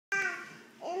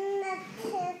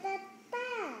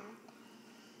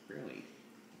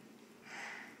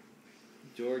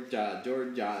Georgia,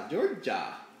 Georgia,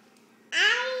 Georgia.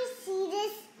 I see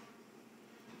this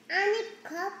on the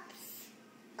cups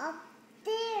up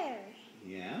there.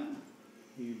 Yeah,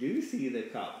 you do see the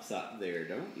cups up there,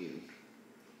 don't you?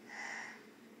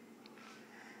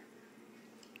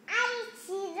 I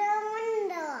see the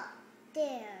window up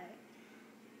there.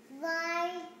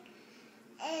 Right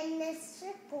in the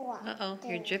circle up Uh-oh,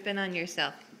 there. you're dripping on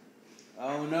yourself.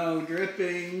 Oh no,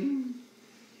 dripping.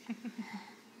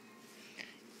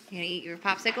 You gonna eat your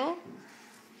popsicle?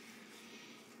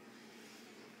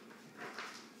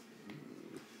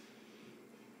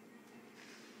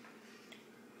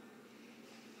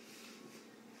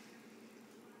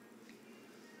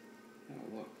 Oh,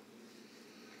 look.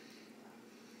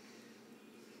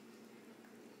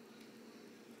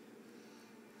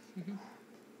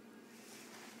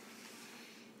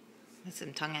 That's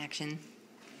some tongue action.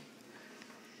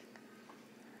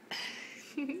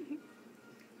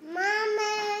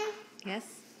 Mama. Yes?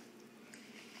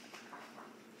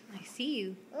 I see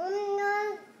you.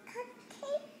 No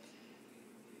cupcake.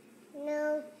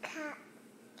 No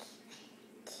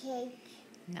cupcake.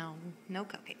 No, no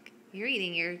cupcake. You're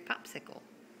eating your popsicle.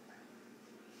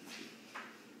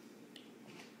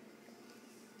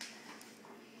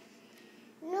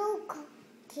 No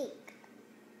cupcake.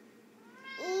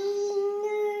 In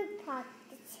your popsicle.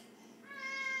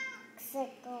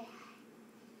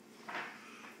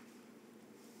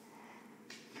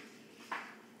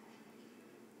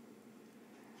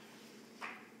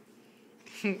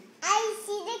 I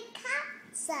see the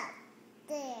cups up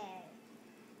there.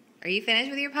 Are you finished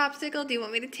with your popsicle? Do you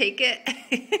want me to take it?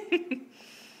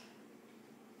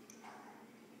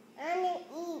 I'm gonna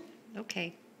eat.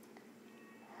 Okay.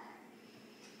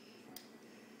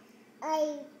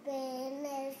 I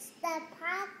finished the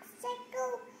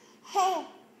popsicle. Hey.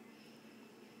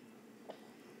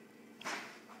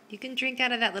 You can drink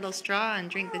out of that little straw and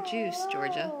drink the juice,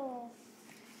 Georgia. Oh.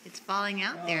 It's falling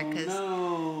out there because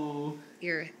no.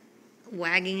 you're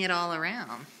wagging it all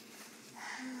around.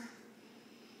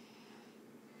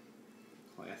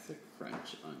 Classic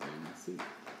French onion soup.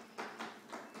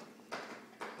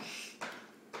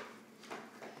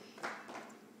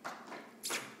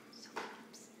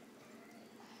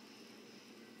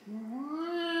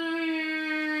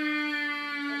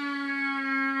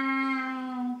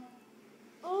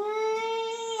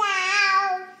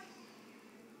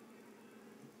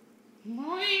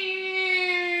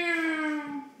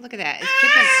 Look at that. It's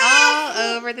dripping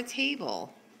all over the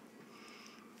table.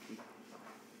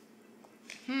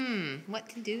 What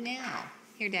to do now?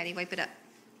 Here, Daddy, wipe it up.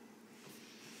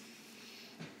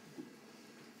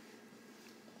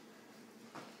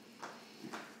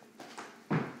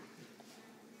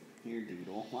 Here,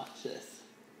 Doodle, watch this.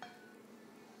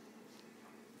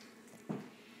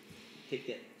 Take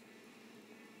it.